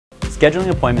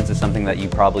Scheduling appointments is something that you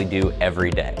probably do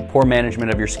every day. Poor management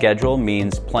of your schedule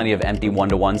means plenty of empty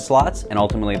one-to-one slots, and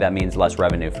ultimately that means less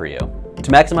revenue for you.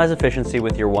 To maximize efficiency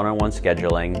with your one-on-one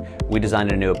scheduling, we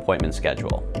designed a new appointment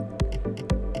schedule.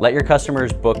 Let your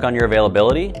customers book on your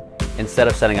availability instead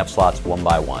of setting up slots one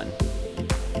by one.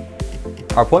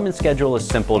 Our appointment schedule is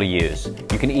simple to use.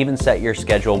 You can even set your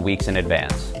schedule weeks in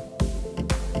advance.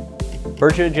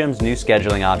 Virtuagym's new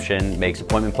scheduling option makes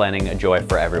appointment planning a joy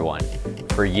for everyone,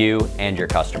 for you and your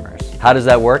customers. How does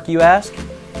that work, you ask?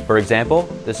 For example,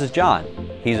 this is John.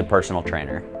 He's a personal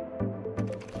trainer.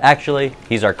 Actually,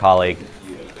 he's our colleague,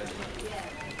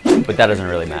 but that doesn't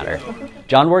really matter.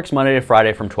 John works Monday to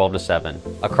Friday from 12 to 7.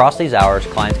 Across these hours,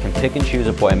 clients can pick and choose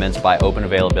appointments by open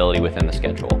availability within the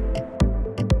schedule.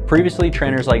 Previously,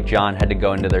 trainers like John had to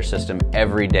go into their system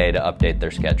every day to update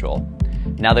their schedule.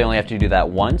 Now they only have to do that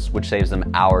once, which saves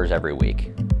them hours every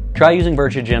week. Try using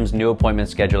Virtuagym's new appointment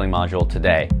scheduling module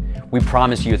today. We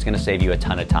promise you it's going to save you a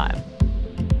ton of time.